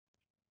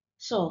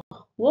So,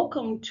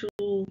 welcome to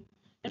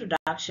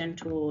Introduction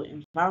to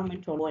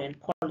Environmental Law and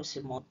Policy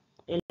Model,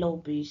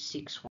 LOB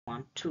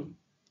 612.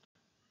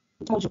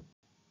 This module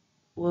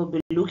will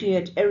be looking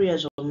at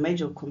areas of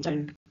major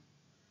concern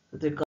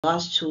with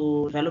regards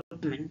to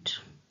development,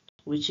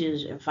 which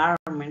is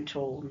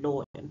environmental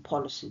law and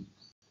policy.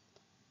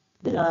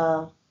 These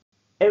are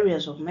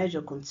areas of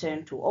major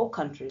concern to all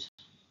countries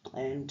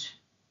and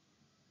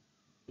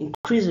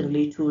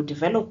increasingly to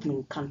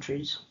developing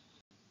countries.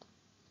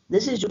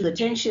 This is due to the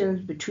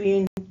tensions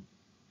between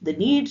the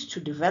need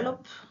to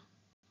develop,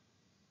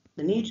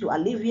 the need to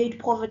alleviate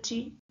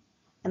poverty,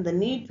 and the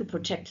need to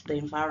protect the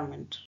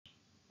environment.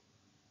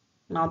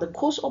 Now, the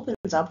course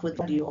opens up with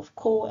the idea of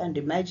core and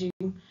emerging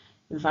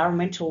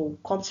environmental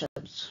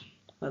concepts.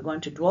 We're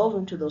going to delve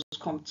into those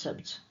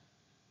concepts.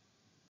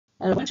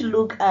 And we're going to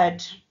look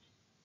at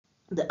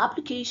the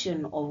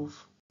application of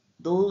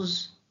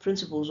those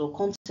principles or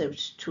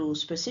concepts to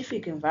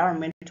specific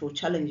environmental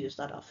challenges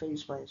that are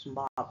faced by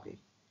Zimbabwe.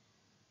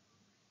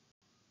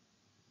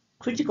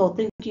 Critical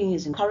thinking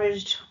is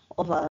encouraged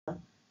over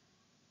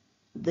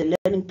the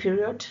learning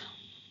period.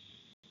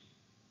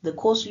 The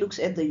course looks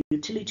at the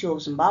utility of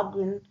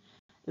Zimbabwean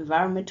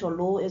environmental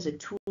law as a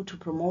tool to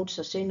promote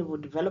sustainable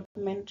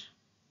development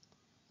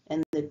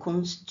and the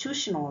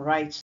constitutional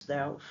rights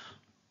thereof.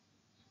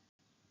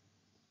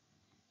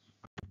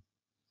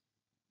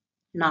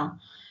 Now,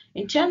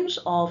 in terms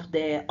of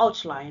the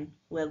outline,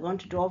 we're going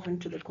to delve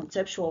into the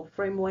conceptual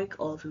framework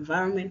of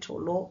environmental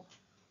law.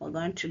 We're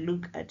going to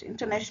look at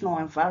international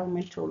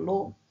environmental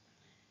law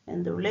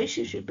and the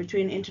relationship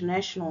between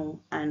international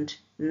and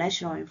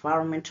national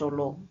environmental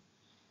law.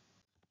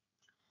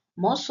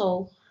 More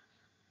so,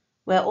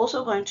 we're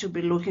also going to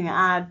be looking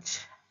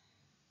at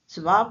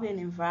Zimbabwean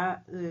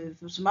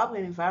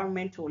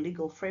environmental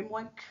legal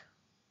framework.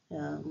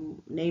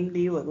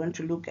 Namely, we're going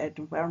to look at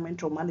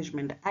Environmental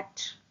Management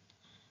Act.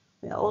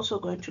 We are also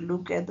going to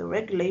look at the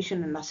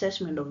regulation and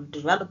assessment of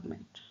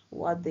development,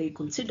 what they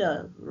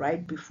consider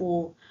right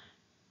before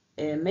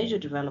a major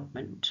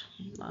development,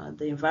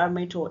 the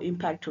environmental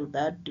impact of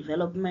that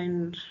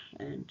development,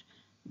 and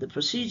the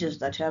procedures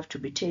that have to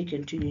be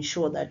taken to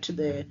ensure that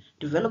the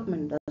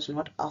development does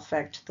not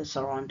affect the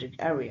surrounding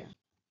area.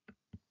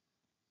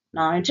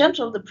 Now, in terms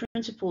of the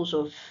principles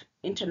of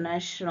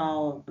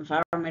international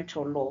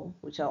environmental law,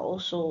 which are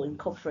also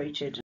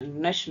incorporated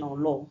in national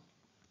law,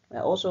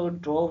 we're also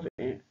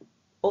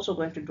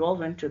going to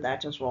delve into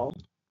that as well.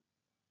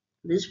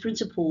 These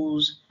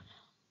principles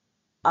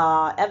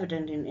are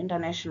evident in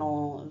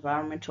international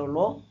environmental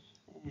law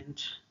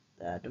and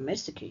they are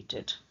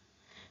domesticated.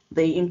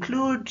 They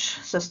include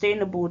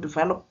sustainable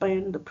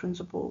development, the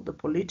principle, the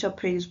polluter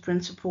pays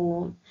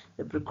principle,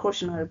 the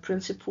precautionary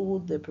principle,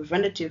 the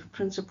preventative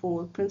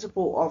principle,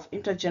 principle of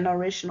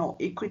intergenerational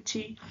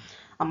equity,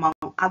 among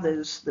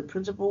others, the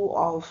principle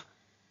of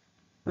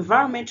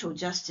environmental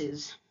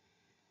justice.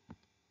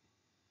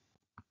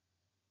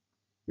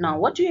 Now,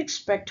 what do you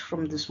expect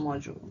from this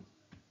module?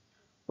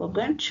 We're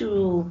going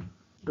to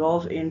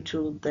delve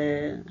into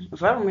the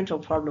environmental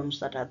problems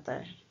that are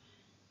there.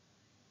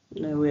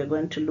 We are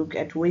going to look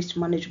at waste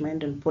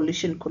management and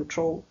pollution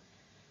control.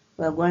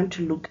 We are going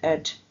to look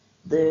at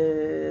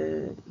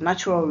the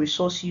natural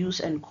resource use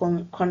and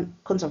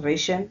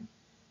conservation.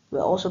 We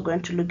are also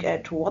going to look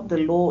at what the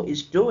law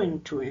is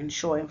doing to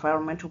ensure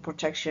environmental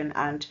protection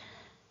and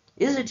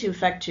is it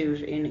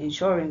effective in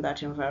ensuring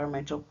that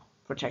environmental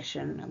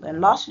protection. And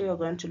then lastly, we're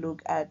going to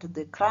look at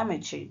the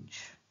climate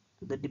change,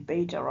 the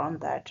debate around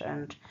that,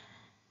 and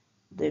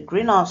the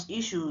greenhouse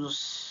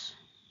issues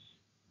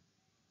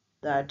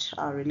that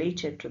are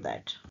related to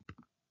that.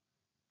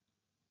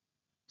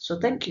 So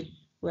thank you.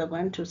 We are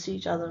going to see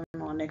each other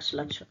in our next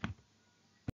lecture.